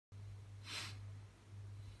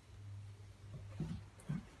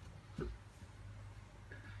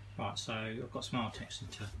Right, so I've got some Artex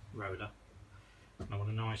into roller, and I want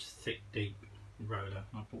a nice thick deep roller.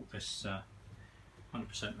 I bought this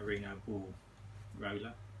 100% merino wool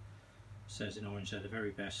roller. It says in orange they're the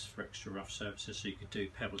very best for extra rough surfaces, so you could do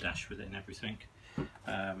pebble dash with it and everything.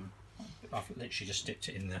 I've literally just dipped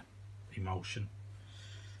it in the emulsion.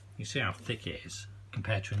 You see how thick it is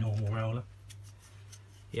compared to a normal roller.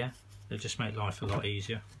 Yeah, they'll just make life a lot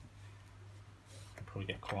easier. It'll probably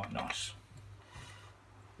get quite nice.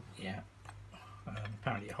 Yeah,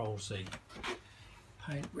 apparently it holds the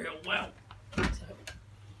paint real well. So,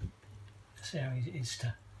 see how easy it is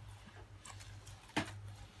to.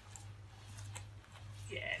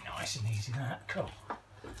 Yeah, nice and easy that. Cool.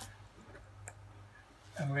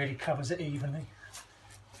 And really covers it evenly.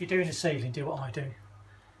 If you're doing the ceiling, do what I do.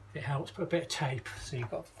 If it helps, put a bit of tape so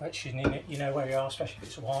you've got reflection in it. You know where you are, especially if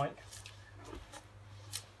it's white.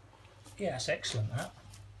 Yeah, it's excellent that.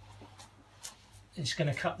 It's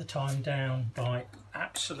going to cut the time down by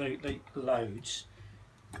absolutely loads.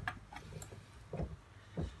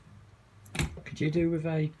 Could you do with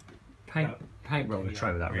a paint roller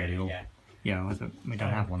tray with that really? Or, yeah, we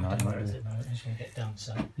don't have one though. I don't know, it's going to get done,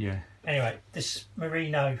 so. Yeah. Anyway, this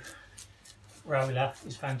merino roller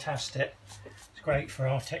is fantastic. It's great for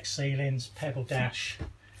Artex ceilings, pebble dash.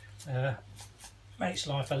 Makes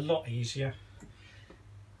life a lot easier.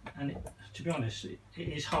 And to be honest, it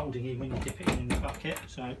is holding even when you dip it in the bucket.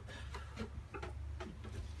 So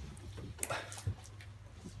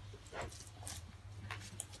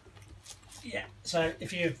yeah, so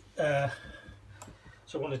if you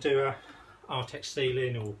want to do a Artex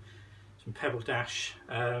ceiling or some pebble dash,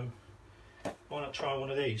 why not try one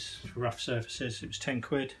of these for rough surfaces? It was 10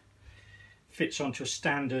 quid. Fits onto a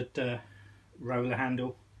standard roller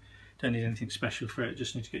handle. Don't need anything special for it,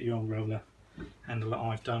 just need to get your old roller handle that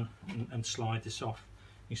I've done and slide this off.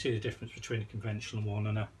 You can see the difference between a conventional one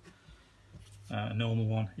and a normal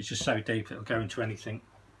one. It's just so deep it'll go into anything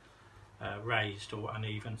raised or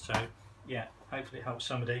uneven. So yeah, hopefully it helps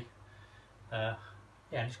somebody. Yeah,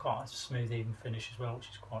 it's quite a smooth even finish as well, which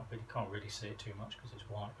is quite good. You can't really see it too much because it's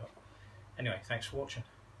white, but anyway, thanks for watching.